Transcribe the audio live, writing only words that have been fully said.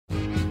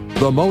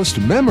The most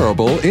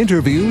memorable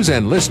interviews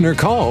and listener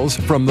calls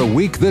from the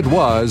week that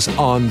was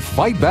on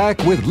Fight Back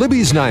with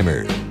Libby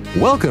Znaimer.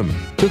 Welcome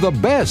to the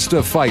best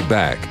of Fight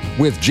Back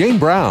with Jane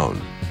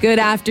Brown. Good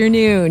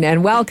afternoon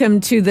and welcome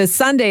to the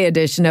Sunday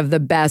edition of the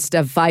Best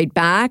of Fight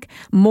Back.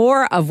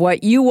 More of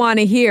what you want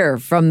to hear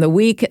from the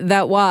week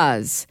that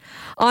was.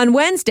 On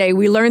Wednesday,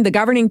 we learned the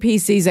governing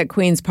PCs at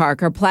Queen's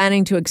Park are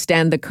planning to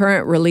extend the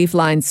current Relief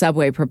Line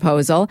subway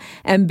proposal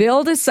and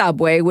build a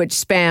subway which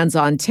spans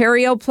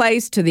Ontario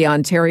Place to the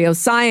Ontario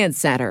Science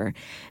Centre.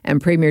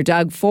 And Premier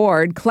Doug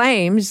Ford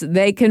claims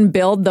they can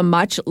build the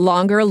much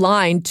longer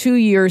line 2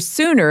 years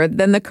sooner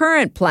than the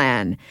current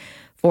plan.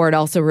 Ford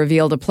also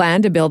revealed a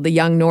plan to build the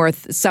Yonge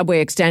North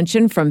subway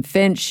extension from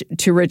Finch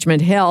to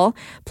Richmond Hill,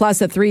 plus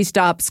a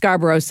 3-stop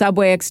Scarborough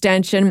subway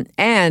extension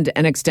and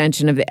an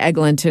extension of the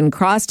Eglinton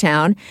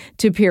Crosstown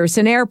to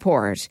Pearson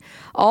Airport.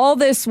 All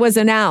this was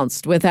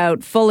announced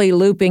without fully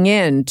looping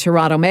in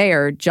Toronto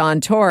Mayor John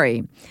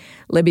Tory.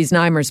 Libby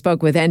Znaimer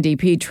spoke with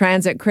NDP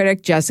transit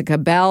critic Jessica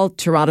Bell,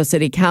 Toronto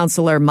City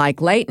Councillor Mike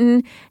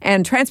Layton,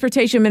 and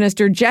Transportation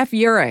Minister Jeff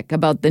Yurek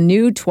about the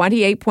new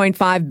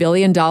 $28.5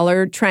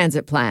 billion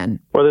transit plan.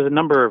 Well, there's a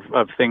number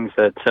of things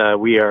that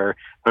we are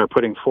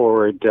putting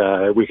forward.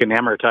 We can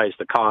amortize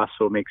the cost,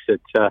 so it makes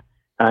it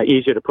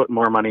easier to put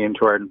more money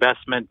into our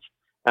investment.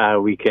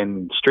 We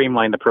can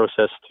streamline the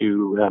process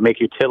to make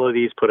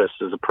utilities put us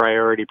as a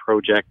priority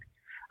project.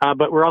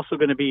 But we're also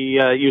going to be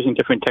using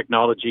different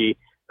technology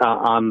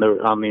on the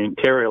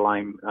Ontario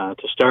line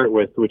to start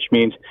with, which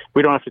means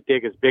we don't have to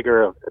dig as big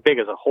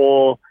as a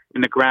hole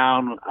in the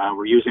ground.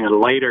 We're using a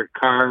lighter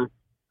car,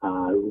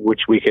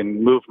 which we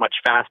can move much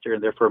faster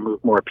and therefore move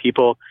more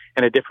people,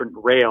 and a different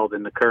rail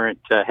than the current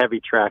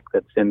heavy track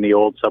that's in the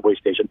old subway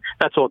station.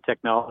 That's old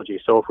technology.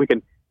 So if we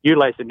can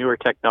utilize the newer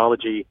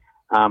technology,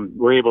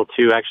 we're able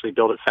to actually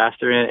build it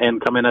faster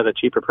and come in at a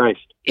cheaper price.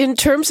 In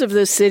terms of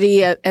the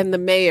city and the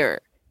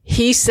mayor,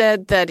 he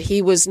said that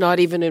he was not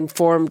even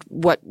informed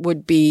what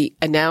would be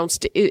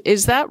announced.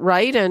 Is that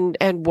right?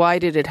 And why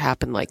did it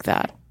happen like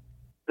that?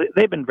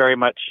 They've been very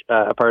much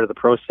a part of the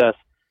process.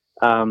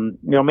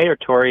 Mayor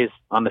Tory is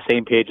on the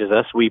same page as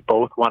us. We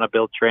both want to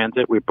build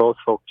transit. We're both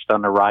focused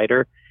on the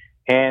rider.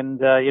 And,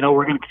 we're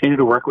going to continue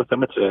to work with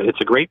them.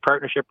 It's a great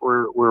partnership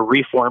we're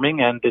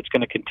reforming, and it's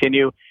going to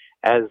continue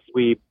as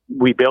we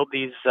build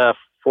these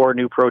 4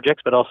 new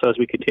projects, but also as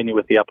we continue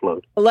with the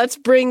upload. Let's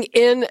bring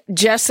in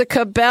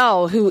Jessica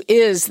Bell, who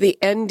is the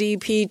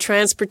NDP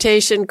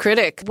transportation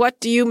critic. What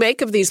do you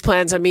make of these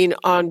plans? I mean,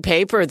 on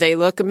paper, they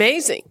look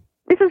amazing.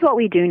 This is what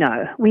we do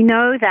know. We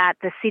know that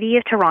the City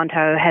of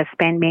Toronto has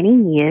spent many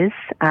years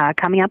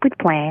coming up with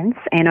plans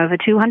and over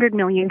 $200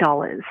 million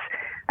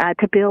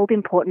to build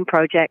important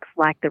projects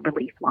like the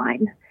Relief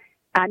Line.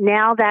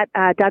 Now that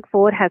Doug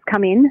Ford has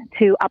come in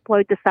to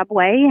upload the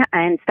subway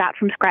and start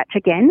from scratch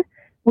again,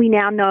 we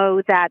now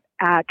know that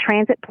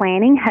transit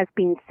planning has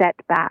been set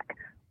back.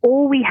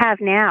 All we have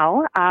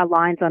now are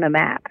lines on a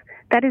map.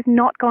 That is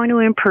not going to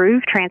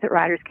improve transit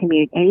riders'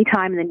 commute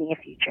anytime in the near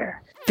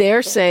future.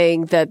 They're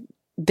saying that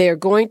they're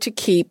going to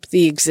keep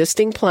the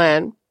existing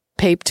plan,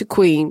 Pape to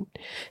Queen,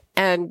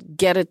 and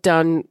get it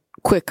done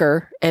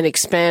quicker and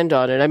expand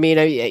on it. I mean,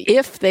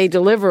 if they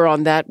deliver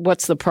on that,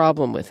 what's the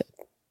problem with it?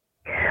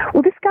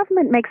 Well, this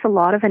government makes a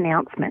lot of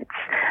announcements,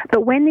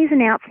 but when these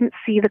announcements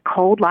see the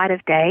cold light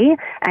of day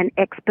and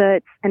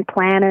experts and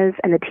planners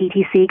and the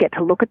TTC get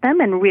to look at them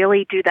and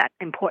really do that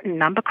important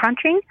number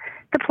crunching,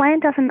 the plan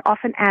doesn't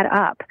often add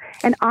up.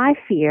 And I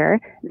fear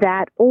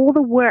that all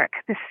the work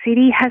the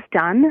city has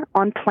done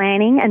on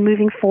planning and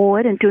moving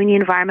forward and doing the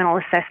environmental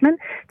assessment,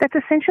 that's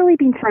essentially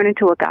been thrown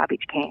into a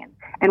garbage can,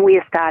 and we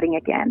are starting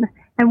again.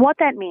 And what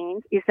that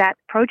means is that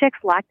projects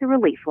like the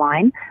Relief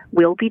Line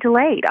will be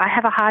delayed. I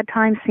have a hard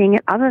time seeing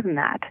it other than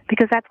that,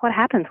 because that's what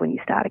happens when you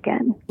start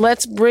again.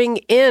 Let's bring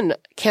in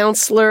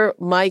Councillor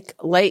Mike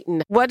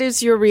Layton. What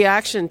is your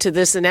reaction to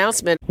this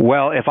announcement?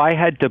 Well, if I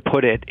had to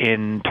put it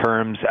in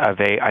terms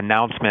of an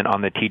announcement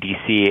on the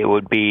TTC, it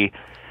would be,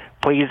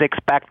 please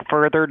expect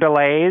further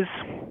delays.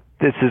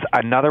 This is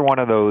another one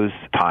of those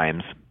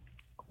times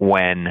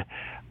when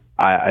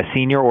a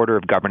senior order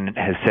of government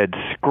has said,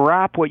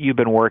 scrap what you've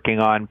been working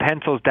on,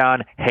 pencils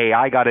down, hey,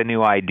 I got a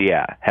new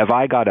idea. Have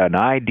I got an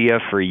idea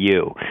for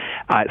you?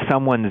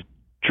 Someone's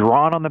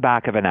drawn on the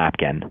back of a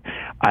napkin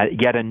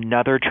yet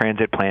another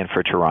transit plan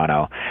for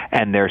Toronto,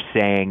 and they're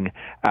saying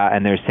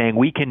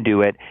we can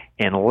do it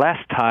in less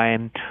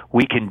time,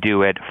 we can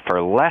do it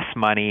for less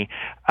money,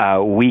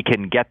 we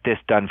can get this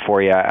done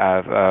for you,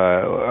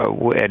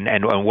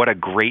 and what a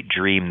great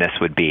dream this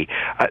would be.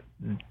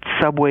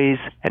 Subways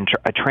and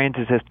a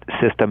transit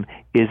system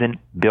isn't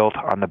built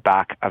on the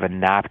back of a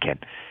napkin.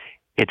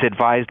 It's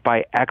advised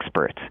by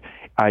experts.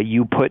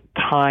 You put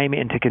time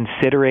into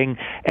considering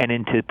and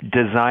into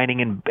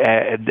designing and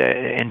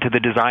into the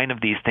design of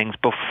these things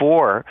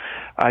before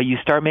you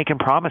start making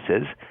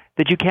promises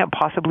that you can't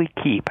possibly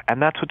keep.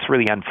 And that's what's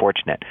really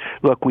unfortunate.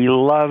 Look, we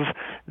love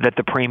that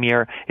the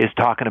Premier is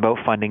talking about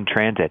funding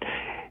transit.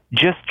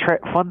 Just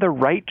fund the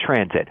right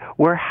transit.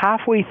 We're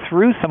halfway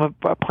through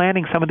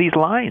planning some of these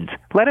lines.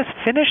 Let us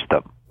finish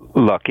them.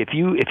 Look, if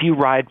you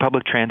ride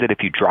public transit, if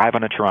you drive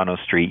on a Toronto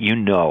street, you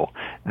know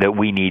that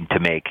we need to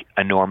make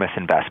enormous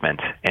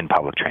investments in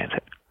public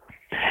transit.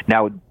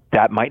 Now,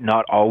 that might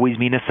not always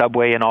mean a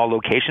subway in all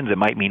locations. It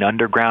might mean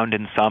underground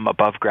in some,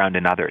 above ground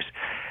in others.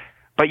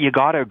 But you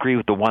got to agree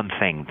with the one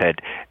thing,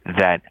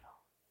 that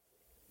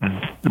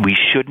we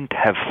shouldn't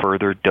have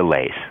further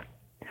delays.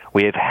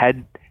 We have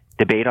had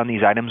debate on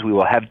these items. We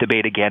will have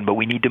debate again, but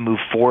we need to move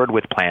forward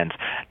with plans,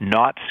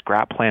 not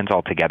scrap plans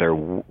altogether,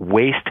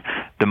 waste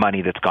the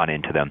money that's gone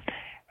into them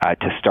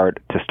to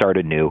start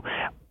anew,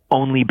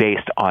 only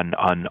based on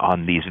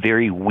these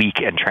very weak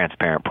and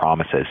transparent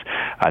promises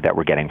that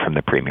we're getting from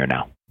the Premier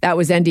now. That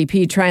was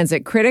NDP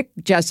transit critic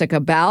Jessica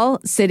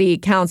Bell, City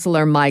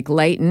Councillor Mike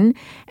Layton,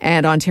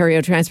 and Ontario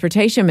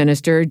Transportation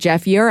Minister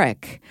Jeff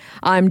Urich.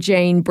 I'm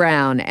Jane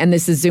Brown, and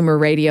this is Zoomer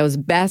Radio's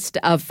Best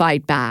of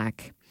Fight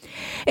Back.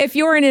 If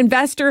you're an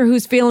investor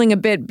who's feeling a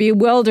bit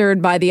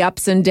bewildered by the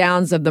ups and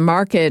downs of the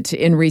market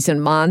in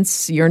recent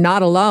months, you're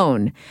not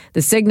alone.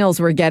 The signals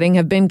we're getting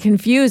have been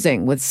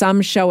confusing, with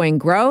some showing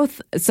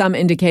growth, some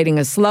indicating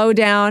a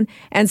slowdown,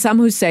 and some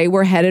who say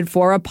we're headed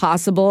for a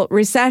possible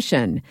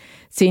recession.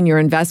 Senior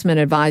investment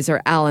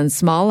advisor Alan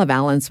Small of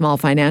Alan Small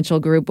Financial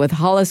Group with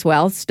Hollis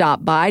Wealth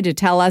stopped by to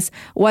tell us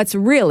what's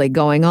really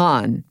going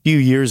on. A few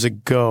years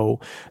ago,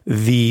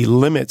 the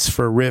limits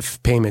for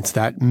RIF payments,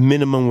 that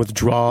minimum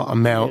withdrawal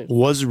amount,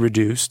 was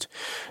reduced.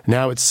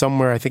 Now it's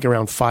somewhere, I think,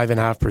 around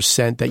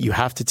 5.5% that you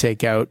have to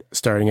take out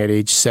starting at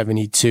age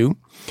 72.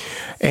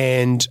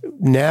 And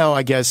now,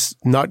 I guess,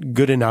 not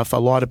good enough. A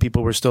lot of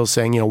people were still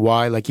saying,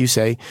 why, like you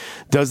say,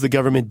 does the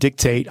government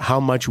dictate how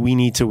much we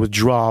need to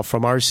withdraw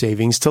from our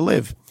savings to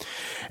live?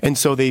 And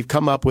so they've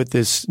come up with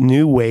this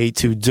new way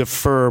to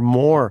defer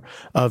more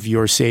of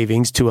your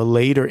savings to a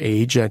later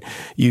age.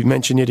 You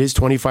mentioned it is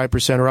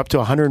 25% or up to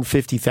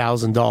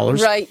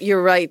 $150,000. Right.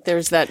 You're right.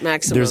 There's that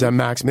maximum. There's that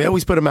maximum. They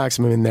always put a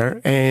maximum in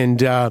there.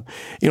 And, a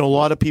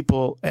lot of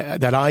people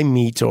that I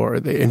meet, or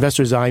the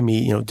investors I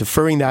meet,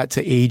 deferring that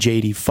to age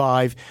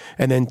 85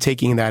 and then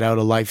taking that out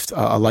a life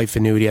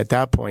annuity at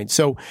that point.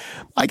 So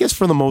I guess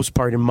for the most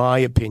part, in my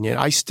opinion,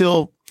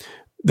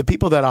 the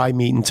people that I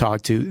meet and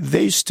talk to,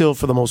 they still,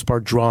 for the most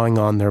part, drawing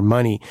on their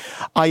money.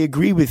 I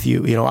agree with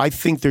you. I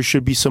think there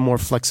should be some more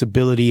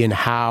flexibility in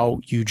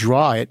how you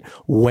draw it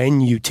when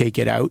you take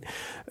it out.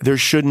 There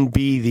shouldn't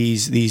be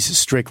these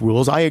strict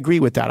rules. I agree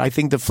with that. I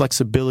think the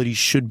flexibility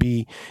should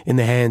be in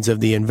the hands of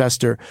the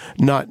investor,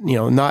 not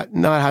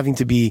having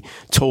to be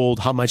told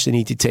how much they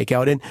need to take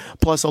out. And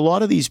plus, a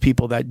lot of these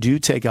people that do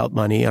take out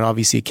money, and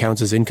obviously it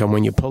counts as income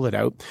when you pull it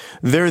out,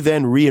 they're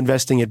then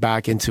reinvesting it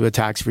back into a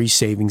tax-free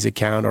savings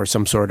account or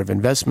some sort of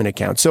investment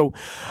account. So,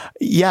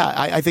 yeah,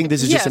 I think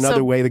this is just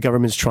another way the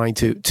government's trying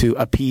to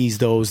appease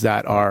those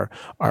that are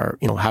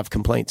have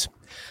complaints.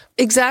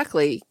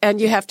 Exactly.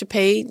 And you have to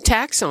pay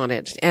tax on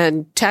it.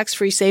 And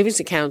tax-free savings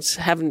accounts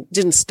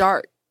didn't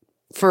start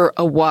for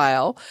a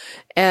while.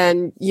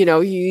 And,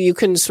 you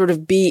can sort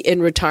of be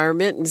in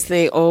retirement and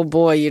say, oh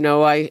boy,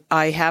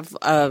 I have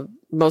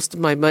most of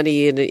my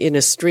money in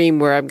a stream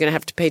where I'm going to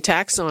have to pay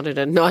tax on it,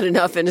 and not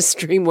enough in a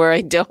stream where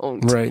I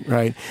don't. Right.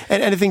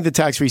 And I think the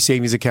tax-free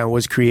savings account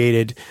was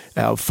created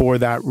for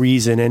that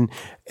reason. And,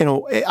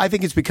 I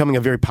think it's becoming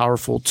a very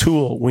powerful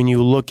tool when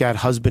you look at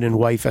husband and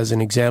wife as an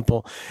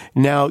example.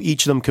 Now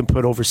each of them can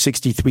put over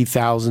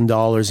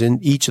 $63,000 in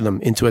each of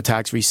them into a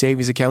tax-free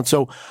savings account.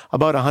 So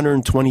about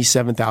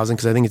 $127,000,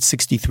 because I think it's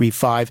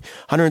 $63,500,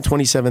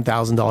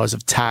 $127,000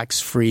 of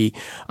tax-free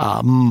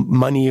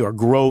money or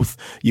growth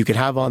you can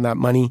have on that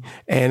money.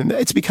 And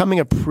it's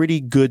becoming a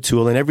pretty good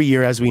tool. And every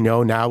year, as we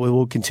know, now it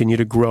will continue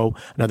to grow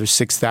another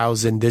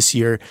 6,000 this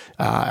year,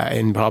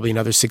 and probably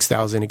another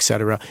 6,000, et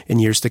cetera, in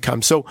years to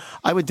come. So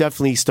I would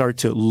definitely start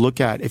to look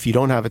at, if you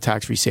don't have a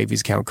tax-free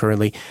savings account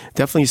currently,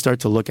 definitely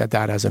start to look at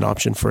that as an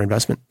option for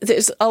investment.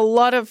 There's a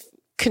lot of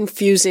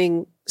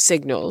confusing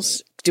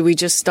signals. Do we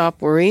just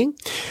stop worrying?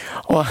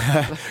 Well,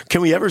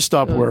 can we ever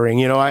stop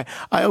worrying? I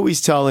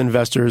always tell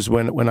investors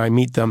when I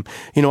meet them,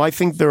 I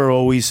think there are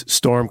always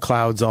storm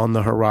clouds on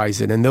the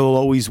horizon, and there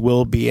always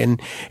will be. And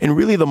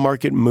really the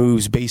market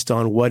moves based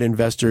on what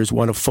investors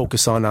want to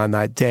focus on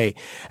that day.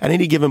 At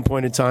any given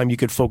point in time, you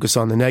could focus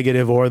on the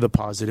negative or the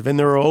positive. And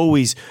there are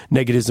always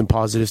negatives and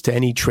positives to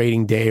any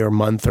trading day or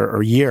month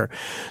or year.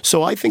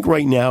 So I think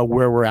right now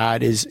where we're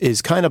at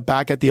is kind of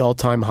back at the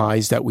all-time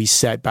highs that we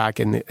set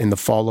back in the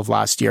fall of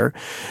last year.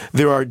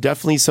 There are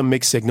definitely some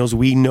mixed signals.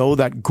 We know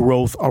that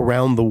growth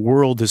around the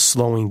world is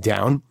slowing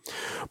down,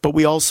 but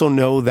we also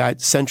know that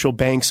central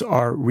banks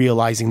are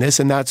realizing this,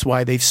 and that's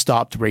why they've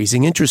stopped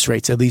raising interest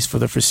rates, at least for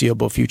the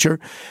foreseeable future.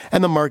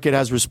 And the market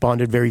has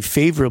responded very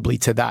favorably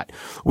to that.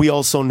 We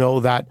also know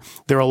that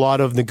there are a lot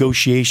of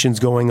negotiations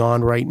going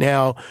on right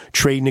now,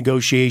 trade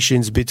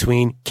negotiations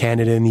between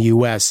Canada and the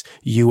U.S.,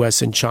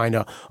 U.S. and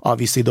China.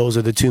 Obviously, those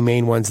are the two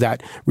main ones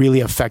that really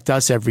affect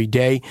us every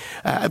day.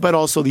 But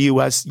also the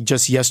U.S.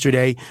 just yesterday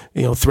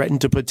yesterday,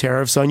 threatened to put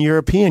tariffs on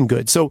European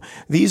goods. So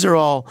these are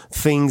all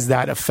things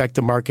that affect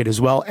the market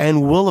as well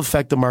and will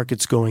affect the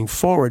markets going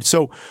forward.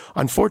 So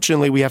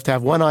unfortunately, we have to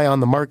have one eye on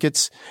the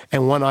markets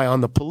and one eye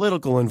on the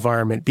political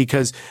environment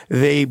because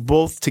they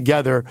both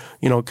together,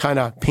 kind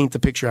of paint the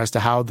picture as to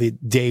how the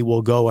day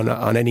will go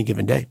on any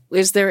given day.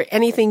 Is there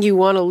anything you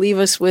want to leave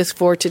us with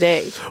for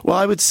today? Well,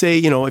 I would say,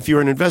 if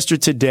you're an investor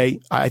today,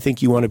 I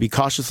think you want to be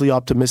cautiously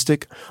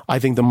optimistic. I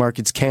think the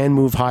markets can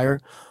move higher.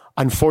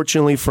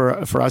 Unfortunately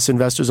for us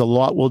investors, a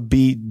lot will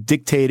be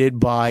dictated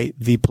by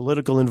the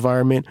political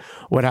environment,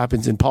 what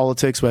happens in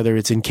politics, whether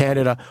it's in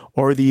Canada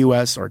or the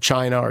U.S. or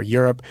China or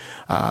Europe.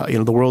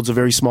 The world's a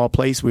very small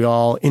place. We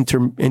all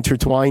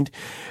intertwined.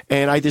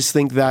 And I just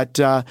think that,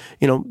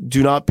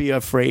 do not be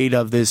afraid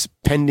of this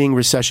pending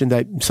recession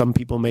that some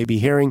people may be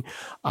hearing.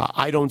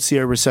 I don't see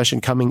a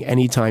recession coming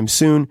anytime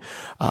soon,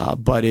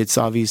 but it's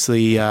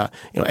obviously,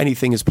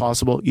 anything is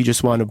possible. You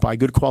just want to buy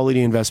good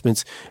quality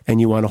investments and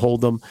you want to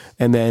hold them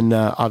and then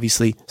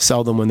obviously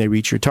sell them when they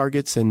reach your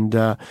targets and,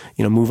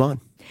 move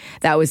on.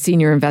 That was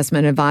Senior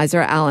Investment Advisor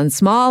Alan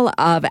Small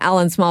of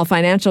Alan Small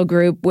Financial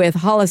Group with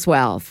Hollis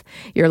Wealth.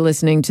 You're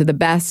listening to the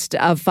Best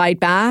of Fight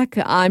Back.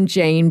 I'm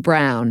Jane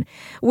Brown.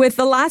 With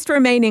the last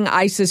remaining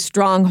ISIS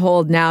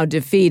stronghold now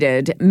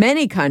defeated,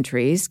 many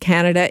countries,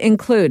 Canada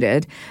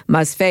included,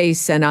 must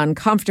face an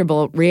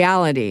uncomfortable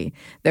reality.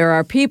 There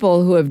are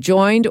people who have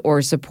joined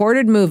or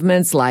supported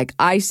movements like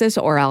ISIS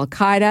or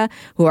Al-Qaeda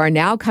who are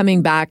now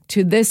coming back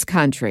to this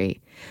country.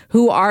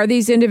 Who are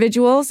these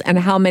individuals and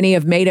how many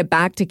have made it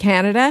back to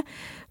Canada?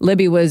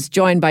 Libby was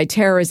joined by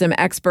terrorism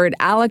expert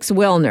Alex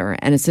Wilner,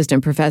 an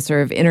assistant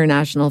professor of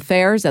international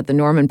affairs at the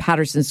Norman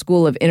Paterson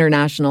School of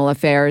International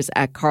Affairs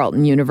at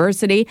Carleton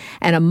University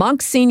and a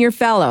Monk Senior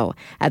Fellow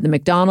at the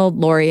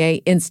Macdonald-Laurier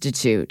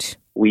Institute.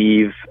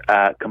 We've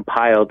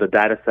compiled a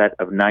data set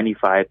of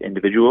 95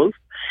 individuals,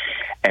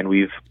 and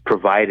we've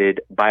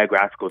provided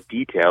biographical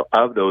detail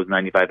of those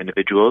 95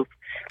 individuals.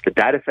 The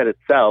data set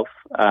itself,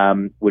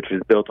 which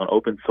is built on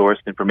open source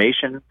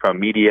information from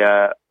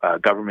media,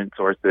 government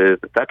sources,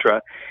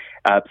 etc.,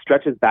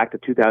 stretches back to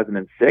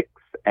 2006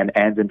 and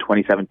ends in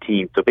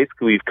 2017. So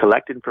basically, we've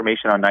collected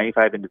information on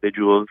 95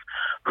 individuals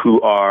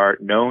who are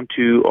known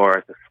to or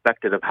are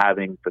suspected of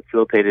having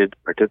facilitated,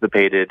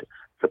 participated,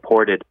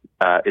 supported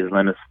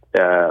Islamist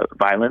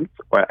violence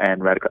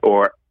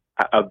or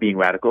of being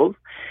radicals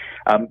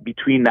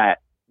between that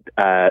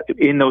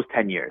in those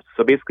 10 years.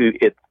 So basically,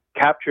 it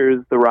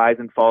captures the rise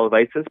and fall of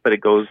ISIS, but it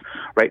goes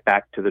right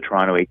back to the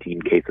Toronto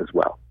 18 case as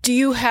well. Do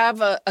you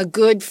have a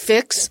good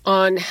fix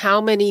on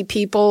how many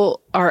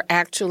people are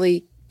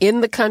actually in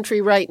the country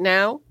right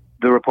now?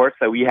 The reports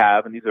that we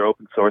have, and these are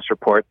open source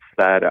reports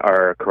that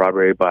are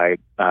corroborated by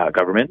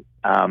government,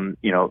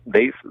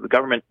 the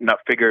government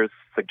figures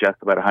suggest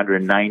about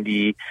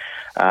 190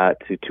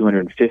 to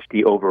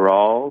 250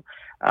 overall.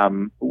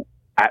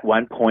 At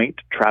one point,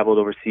 traveled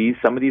overseas.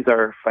 Some of these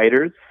are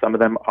fighters. Some of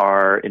them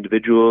are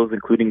individuals,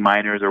 including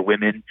minors or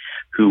women,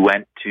 who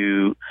went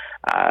to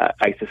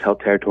ISIS-held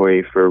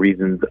territory for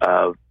reasons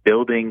of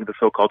building the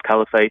so-called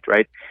caliphate,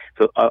 right?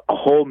 So a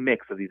whole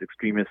mix of these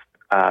extremist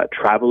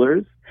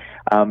travelers.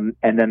 And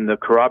then the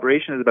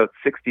corroboration is about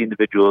 60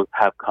 individuals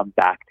have come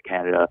back to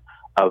Canada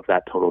of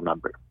that total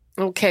number.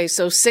 Okay,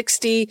 so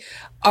 60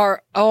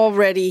 are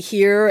already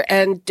here.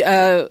 And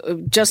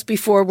just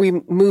before we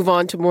move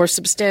on to more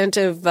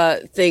substantive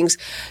things,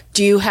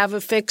 do you have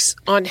a fix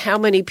on how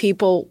many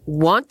people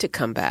want to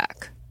come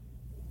back?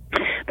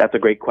 That's a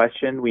great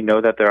question. We know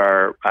that there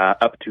are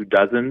up to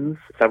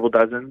several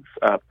dozens,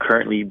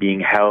 currently being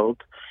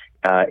held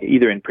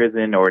either in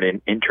prison or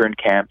in intern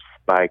camps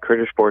by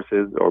Kurdish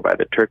forces or by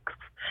the Turks,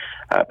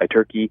 by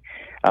Turkey.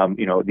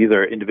 These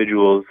are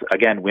individuals,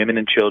 again, women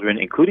and children,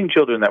 including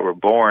children that were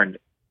born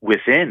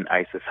within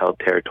ISIS-held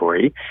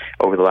territory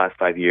over the last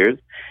 5 years.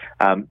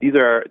 These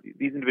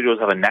individuals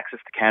have a nexus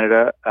to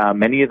Canada.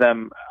 Many of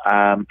them,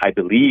 I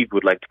believe,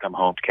 would like to come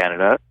home to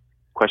Canada.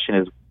 The question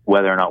is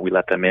whether or not we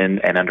let them in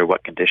and under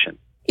what conditions.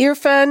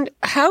 Irfan,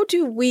 how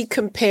do we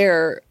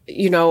compare,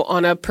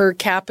 on a per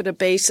capita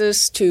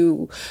basis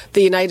to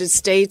the United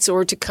States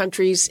or to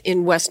countries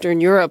in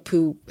Western Europe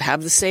who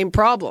have the same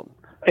problem?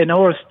 In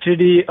our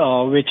study,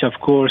 which of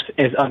course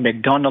is a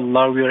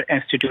Macdonald-Laurier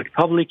Institute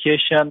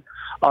publication,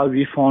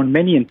 we found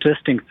many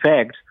interesting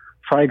facts.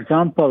 For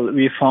example,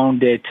 we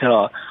found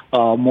that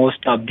most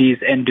of these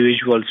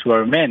individuals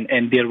were men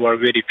and there were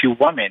very few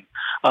women.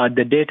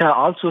 The data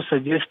also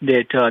suggests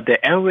that the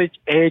average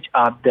age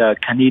of the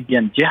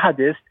Canadian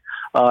jihadists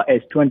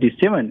is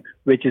 27,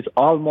 which is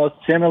almost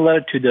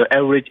similar to the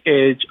average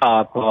age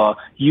of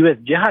U.S.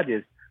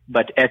 jihadists.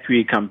 But if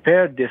we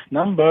compare this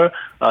number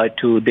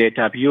to that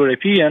of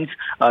Europeans,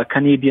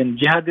 Canadian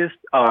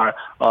jihadists are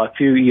a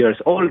few years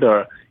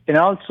older. And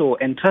also,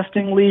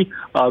 interestingly,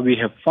 we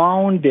have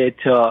found that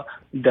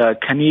the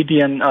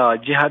Canadian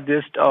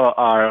jihadists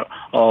are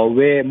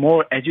way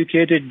more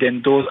educated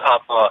than those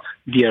of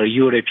their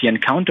European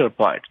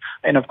counterparts.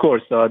 And of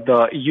course,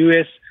 the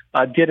U.S.,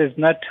 there is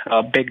not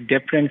a big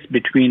difference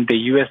between the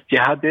U.S.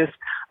 jihadists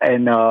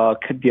and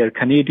their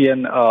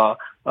Canadian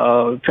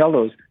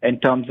fellows in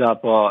terms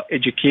of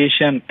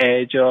education,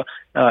 age,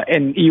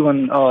 and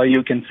even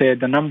you can say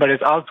the number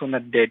is also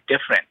not that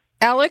different.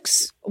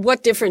 Alex,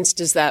 what difference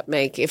does that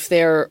make if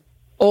they're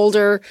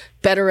older,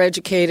 better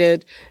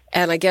educated,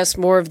 and I guess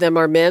more of them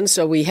are men,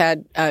 so we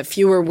had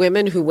fewer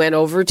women who went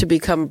over to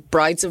become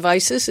brides of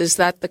ISIS? Is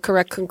that the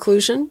correct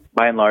conclusion?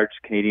 By and large,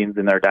 Canadians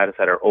in our data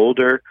set are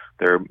older.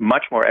 They're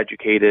much more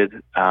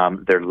educated.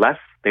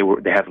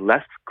 They have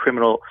less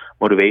criminal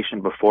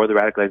motivation before the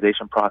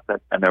radicalization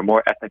process, and they're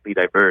more ethnically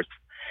diverse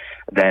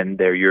than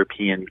their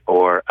European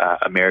or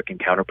American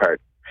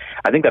counterparts.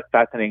 I think that's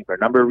fascinating for a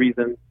number of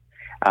reasons.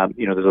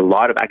 There's a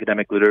lot of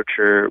academic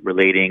literature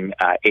relating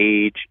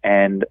age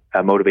and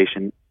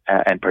motivation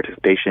and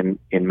participation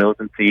in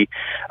militancy.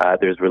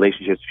 There's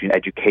relationships between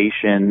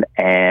education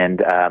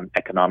and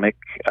economic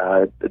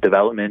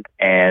development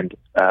and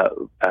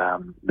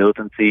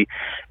militancy.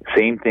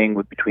 Same thing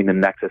between the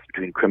nexus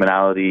between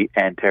criminality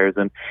and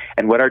terrorism.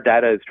 And what our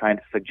data is trying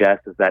to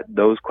suggest is that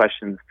those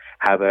questions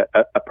have a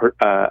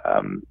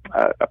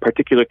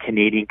particular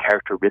Canadian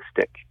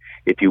characteristic,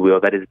 if you will,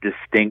 that is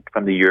distinct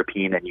from the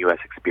European and U.S.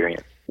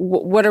 experience.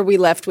 What are we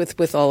left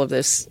with all of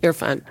this,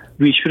 Irfan?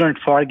 We shouldn't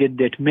forget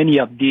that many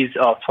of these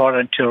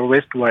foreign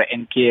terrorists were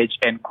engaged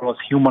in gross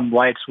human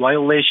rights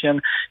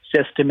violation,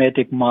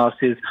 systematic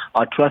masses,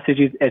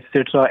 atrocities,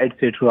 etc.,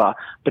 etc.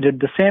 But at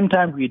the same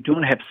time, we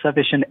don't have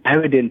sufficient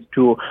evidence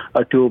to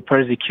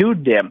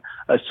persecute them.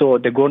 So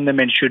the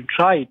government should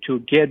try to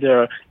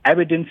gather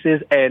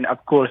evidences and,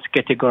 of course,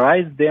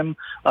 categorize them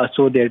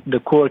so that the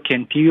court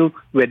can deal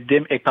with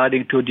them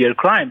according to their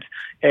crimes.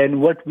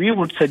 And what we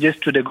would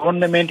suggest to the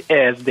government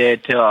is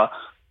that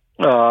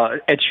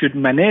it should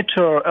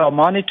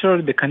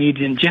monitor the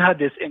Canadian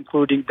jihadists,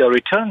 including the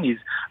returnees,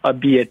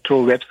 be it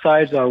through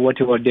websites or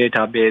whatever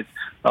database.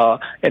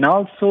 And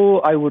also,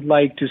 I would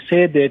like to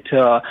say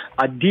that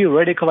a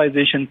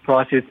de-radicalization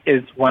process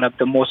is one of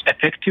the most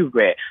effective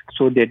ways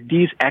so that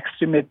these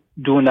extremists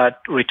do not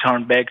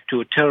return back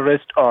to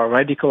terrorist or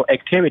radical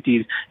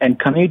activities in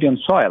Canadian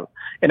soil.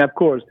 And of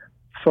course,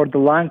 for the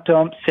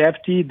long-term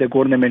safety, the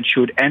government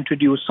should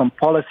introduce some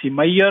policy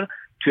measure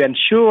to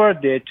ensure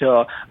that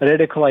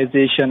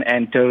radicalization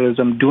and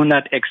terrorism do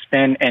not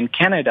expand in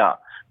Canada.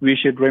 We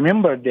should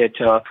remember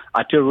that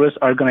a terrorist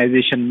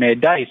organization may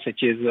die,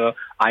 such as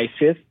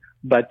ISIS,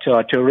 but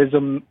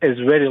terrorism is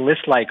very less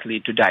likely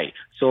to die.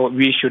 So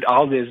we should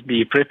always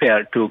be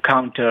prepared to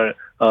counter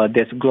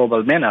this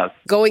global menace.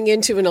 Going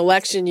into an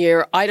election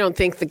year, I don't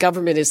think the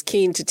government is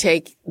keen to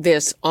take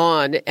this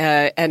on.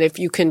 And if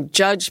you can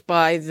judge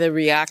by the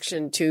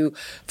reaction to,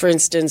 for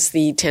instance,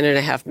 the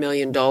 $10.5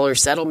 million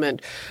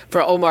settlement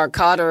for Omar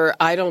Khadr,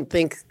 I don't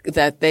think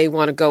that they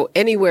want to go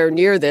anywhere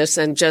near this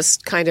and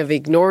just kind of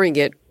ignoring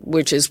it,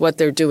 which is what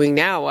they're doing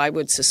now. I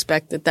would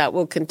suspect that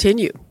will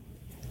continue.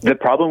 The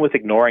problem with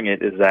ignoring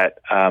it is that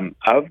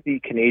of the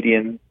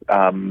Canadians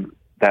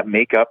that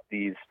make up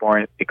these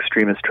foreign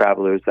extremist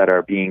travelers that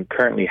are being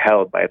currently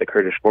held by the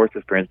Kurdish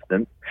forces, for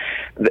instance,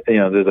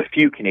 there's a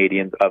few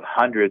Canadians of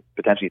hundreds,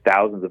 potentially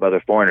thousands of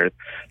other foreigners.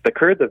 The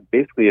Kurds have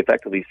basically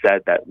effectively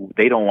said that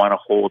they don't want to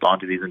hold on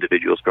to these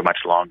individuals for much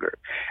longer.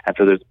 And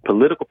so there's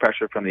political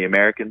pressure from the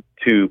Americans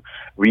to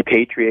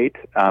repatriate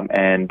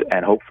and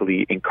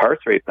hopefully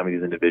incarcerate some of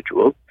these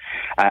individuals.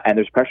 And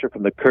there's pressure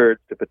from the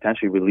Kurds to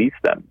potentially release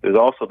them. There's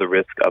also the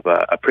risk of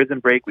a prison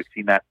break. We've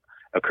seen that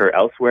occur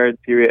elsewhere in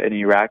Syria and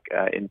Iraq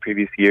in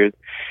previous years.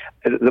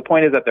 The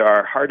point is that there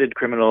are hardened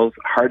criminals,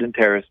 hardened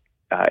terrorists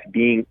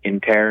being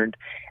interned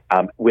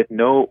with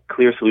no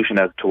clear solution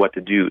as to what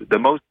to do. The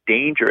most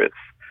dangerous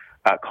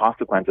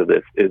consequence of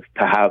this is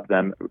to have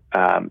them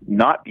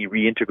not be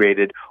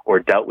reintegrated or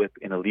dealt with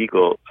in a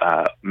legal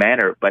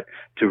manner, but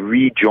to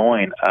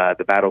rejoin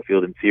the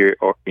battlefield in Syria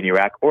or in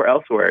Iraq or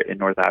elsewhere in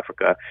North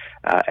Africa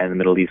and the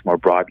Middle East more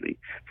broadly.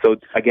 So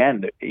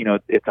again,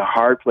 it's a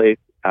hard place.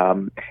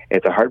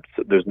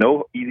 There's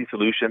no easy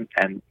solution,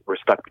 and we're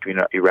stuck between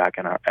Iraq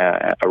and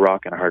a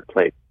rock and a hard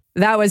place.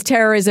 That was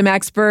terrorism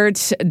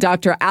expert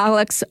Dr.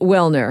 Alex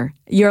Wilner.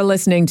 You're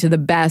listening to the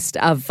best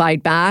of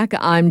Fight Back.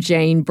 I'm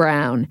Jane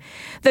Brown.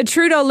 The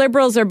Trudeau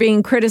Liberals are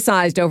being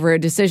criticized over a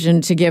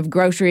decision to give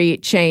grocery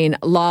chain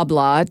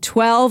Loblaw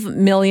 $12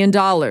 million to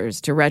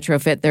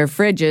retrofit their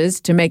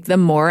fridges to make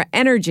them more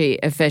energy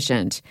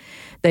efficient.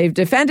 They've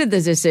defended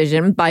the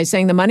decision by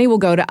saying the money will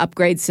go to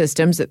upgrade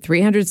systems at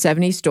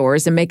 370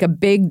 stores and make a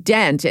big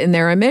dent in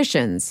their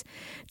emissions.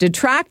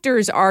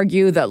 Detractors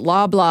argue that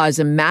Loblaw is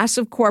a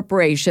massive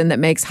corporation that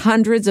makes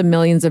hundreds of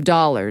millions of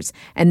dollars,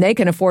 and they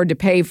can afford to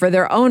pay for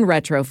their own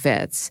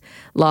retrofits.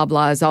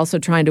 Loblaw is also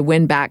trying to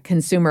win back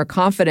consumer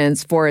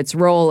confidence for its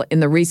role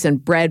in the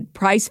recent bread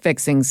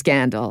price-fixing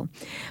scandal.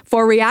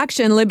 For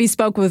reaction, Libby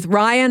spoke with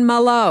Ryan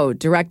Mallow,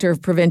 Director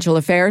of Provincial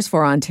Affairs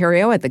for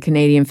Ontario at the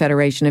Canadian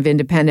Federation of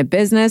Independent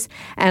Business,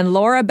 and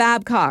Laura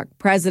Babcock,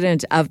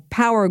 President of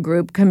Power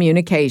Group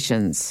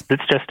Communications.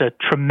 It's just a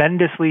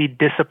tremendously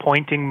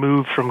disappointing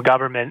move for from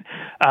government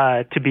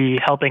to be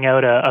helping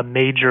out a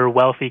major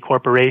wealthy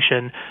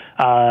corporation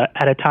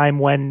at a time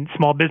when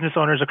small business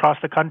owners across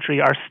the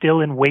country are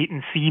still in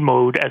wait-and-see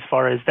mode as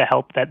far as the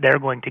help that they're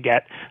going to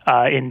get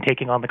in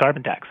taking on the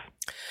carbon tax.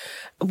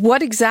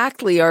 What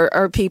exactly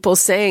are people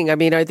saying? I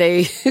mean, are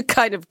they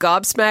kind of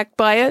gobsmacked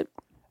by it?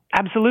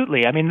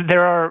 Absolutely. I mean,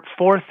 there are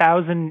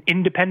 4,000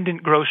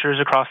 independent grocers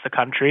across the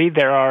country.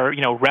 There are,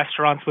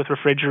 restaurants with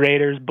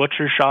refrigerators,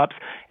 butcher shops.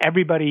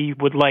 Everybody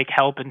would like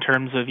help in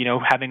terms of,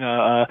 having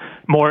a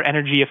more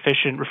energy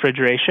efficient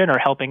refrigeration or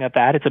helping at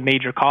that. It's a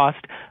major cost.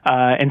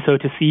 And so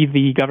to see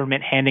the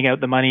government handing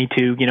out the money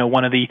to,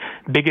 one of the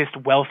biggest,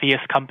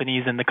 wealthiest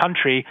companies in the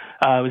country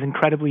was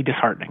incredibly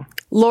disheartening.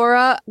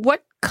 Laura,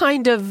 what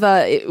kind of,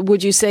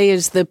 would you say,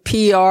 is the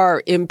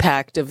PR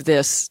impact of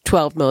this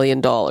 $12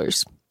 million?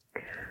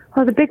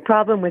 Well, the big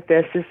problem with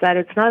this is that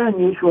it's not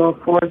unusual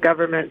for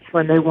governments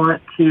when they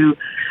want to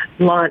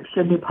launch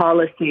a new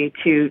policy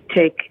to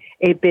take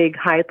a big,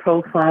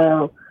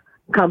 high-profile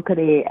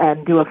company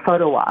and do a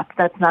photo op.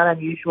 That's not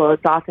unusual.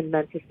 It's often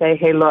meant to say,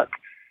 hey, look,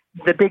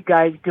 the big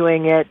guy's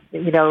doing it.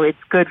 It's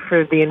good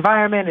for the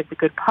environment. It's a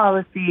good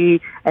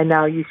policy, and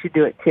now you should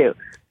do it too.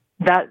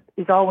 That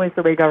is always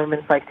the way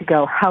governments like to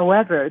go.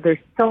 However, there's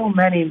so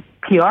many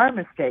PR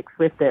mistakes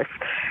with this.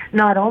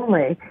 Not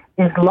only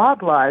is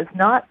Loblaws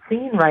not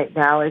seen right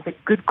now as a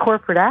good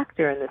corporate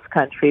actor in this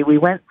country. We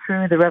went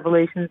through the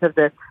revelations of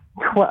the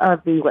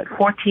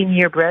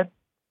 14-year bread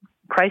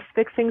price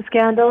fixing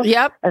scandal.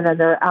 Yep. And then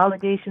there are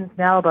allegations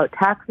now about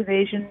tax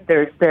evasion.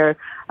 There's their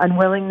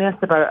unwillingness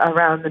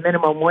around the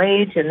minimum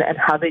wage and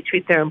how they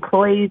treat their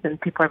employees, and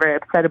people are very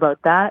upset about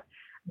that.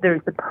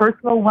 There's the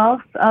personal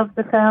wealth of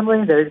the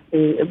family. There's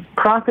the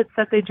profits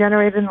that they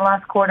generated in the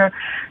last quarter.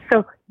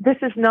 So this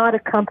is not a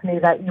company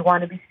that you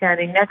want to be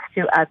standing next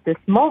to at this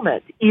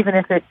moment, even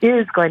if it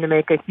is going to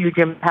make a huge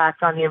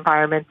impact on the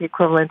environment, the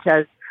equivalent,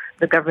 as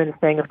the government is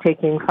saying, of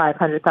taking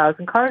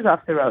 500,000 cars off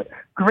the road.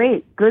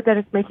 Great, good that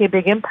it's making a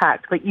big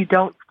impact, but you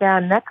don't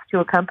stand next to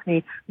a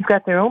company who's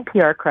got their own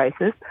PR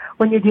crisis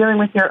when you're dealing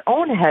with your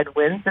own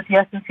headwinds at the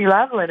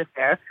SNC-Lavalin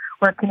affair,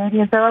 where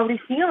Canadians are already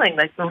feeling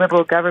like the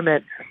Liberal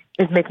government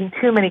is making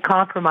too many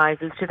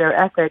compromises to their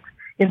ethics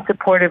in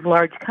support of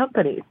large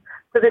companies.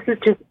 So this is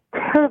just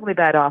terribly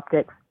bad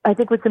optics. I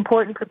think what's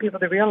important for people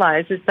to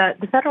realize is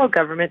that the federal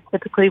government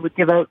typically would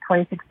give out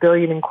 $26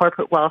 billion in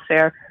corporate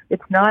welfare.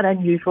 It's not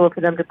unusual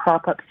for them to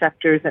prop up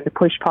sectors and to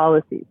push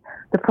policies.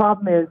 The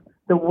problem is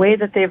the way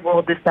that they've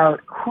rolled this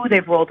out, who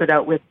they've rolled it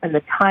out with, and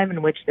the time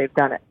in which they've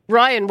done it.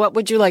 Ryan, what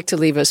would you like to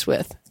leave us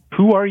with?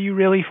 Who are you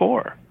really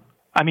for?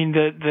 I mean,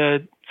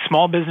 the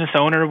small business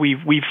owner, we've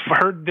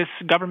heard this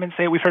government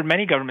say it, we've heard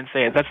many governments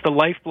say it. That's the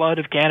lifeblood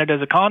of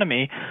Canada's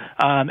economy.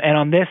 And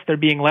on this, they're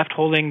being left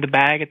holding the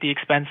bag at the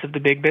expense of the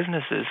big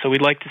businesses. So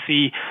we'd like to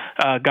see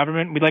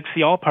government, we'd like to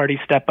see all parties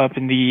step up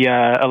in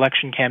the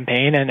election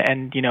campaign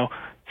and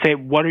say,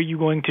 what are you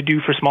going to do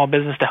for small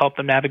business to help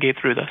them navigate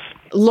through this?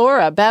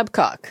 Laura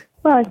Babcock.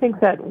 Well, I think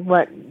that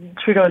what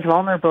Trudeau is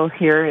vulnerable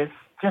here is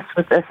just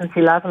with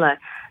SNC-Lavalin.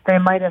 They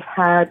might have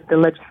had the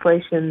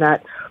legislation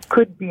that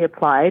could be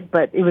applied,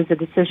 but it was a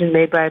decision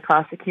made by a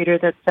prosecutor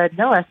that said,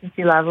 no,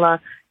 SNC-Lavalin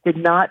did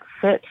not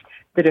fit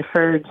the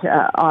deferred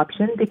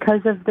option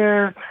because of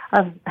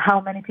how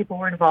many people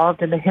were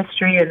involved in the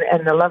history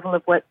and the level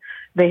of what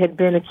they had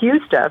been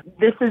accused of.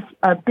 This is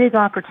a big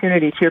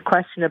opportunity to your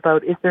question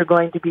about is there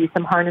going to be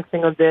some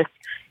harnessing of this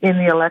in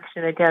the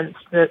election against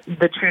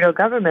the Trudeau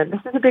government.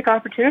 This is a big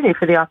opportunity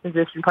for the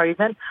opposition parties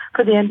and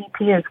for the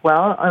NDP as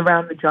well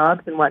around the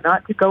jobs and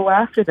whatnot to go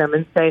after them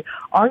and say,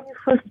 are you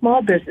for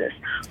small business?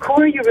 Who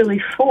are you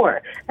really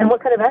for? And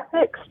what kind of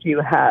ethics do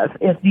you have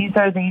if these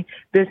are the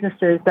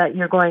businesses that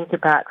you're going to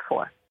bat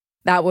for?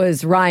 That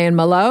was Ryan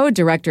Mallow,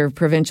 Director of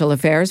Provincial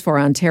Affairs for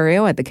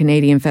Ontario at the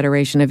Canadian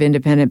Federation of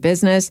Independent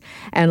Business,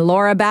 and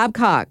Laura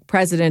Babcock,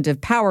 President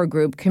of Power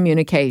Group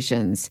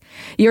Communications.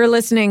 You're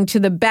listening to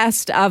the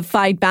best of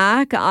Fight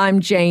Back. I'm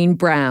Jane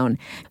Brown.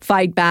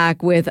 Fight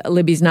Back with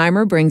Libby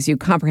Znaimer brings you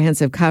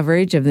comprehensive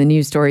coverage of the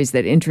news stories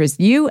that interest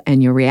you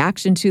and your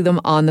reaction to them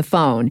on the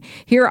phone.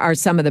 Here are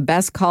some of the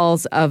best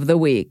calls of the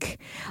week.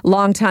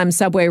 Longtime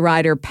subway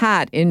rider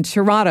Pat in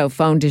Toronto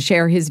phoned to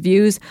share his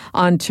views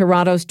on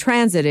Toronto's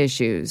transit issues.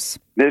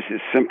 This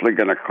is simply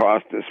going to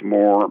cost us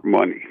more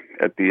money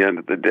at the end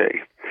of the day.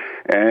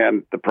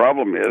 And the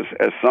problem is,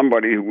 as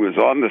somebody who was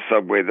on the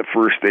subway the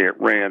first day it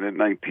ran in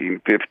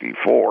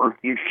 1954,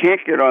 you can't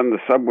get on the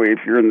subway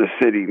if you're in the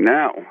city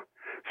now.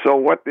 So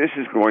what this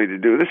is going to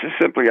do, this is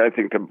simply, I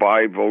think, to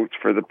buy votes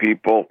for the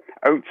people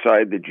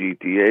outside the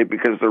GTA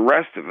because the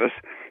rest of us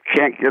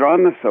can't get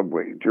on the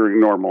subway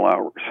during normal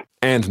hours.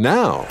 And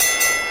now,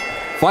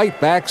 Fight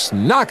Back's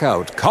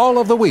Knockout Call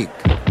of the Week.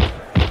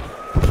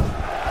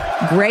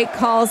 Great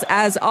calls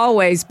as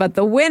always, but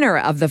the winner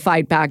of the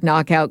Fight Back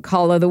Knockout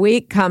Call of the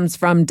Week comes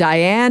from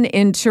Diane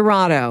in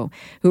Toronto,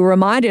 who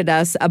reminded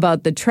us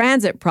about the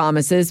transit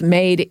promises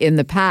made in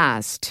the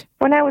past.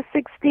 When I was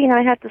 16,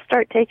 I had to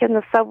start taking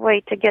the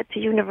subway to get to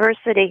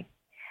university.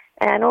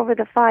 And over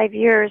the 5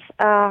 years,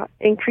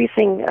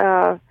 increasing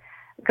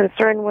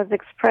concern was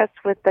expressed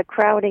with the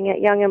crowding at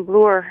Yonge and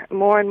Bloor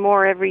more and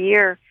more every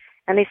year,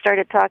 and they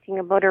started talking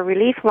about a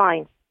relief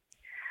line.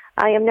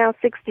 I am now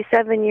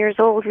 67 years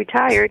old,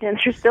 retired, and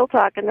they're still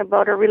talking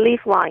about a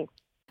relief line.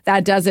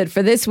 That does it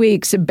for this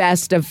week's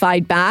Best of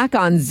Fight Back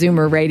on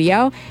Zoomer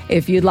Radio.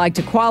 If you'd like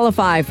to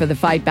qualify for the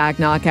Fight Back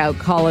Knockout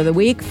Call of the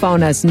Week,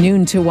 phone us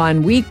noon to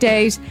 1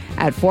 weekdays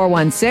at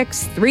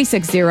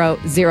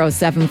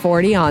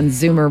 416-360-0740 on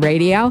Zoomer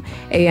Radio,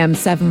 AM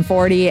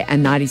 740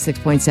 and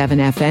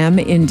 96.7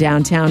 FM in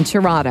downtown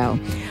Toronto.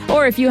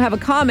 Or if you have a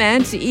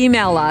comment,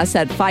 email us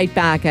at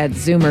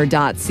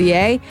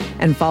fightback@zoomer.ca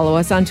and follow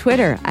us on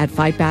Twitter at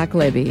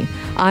FightbackLibby.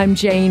 I'm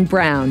Jane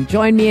Brown.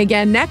 Join me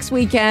again next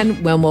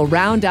weekend when we'll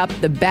round up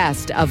the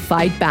best of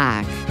Fight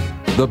Back.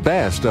 The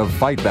Best of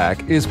Fight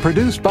Back is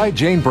produced by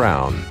Jane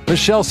Brown,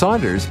 Michelle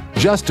Saunders,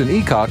 Justin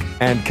Eacock,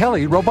 and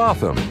Kelly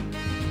Robotham.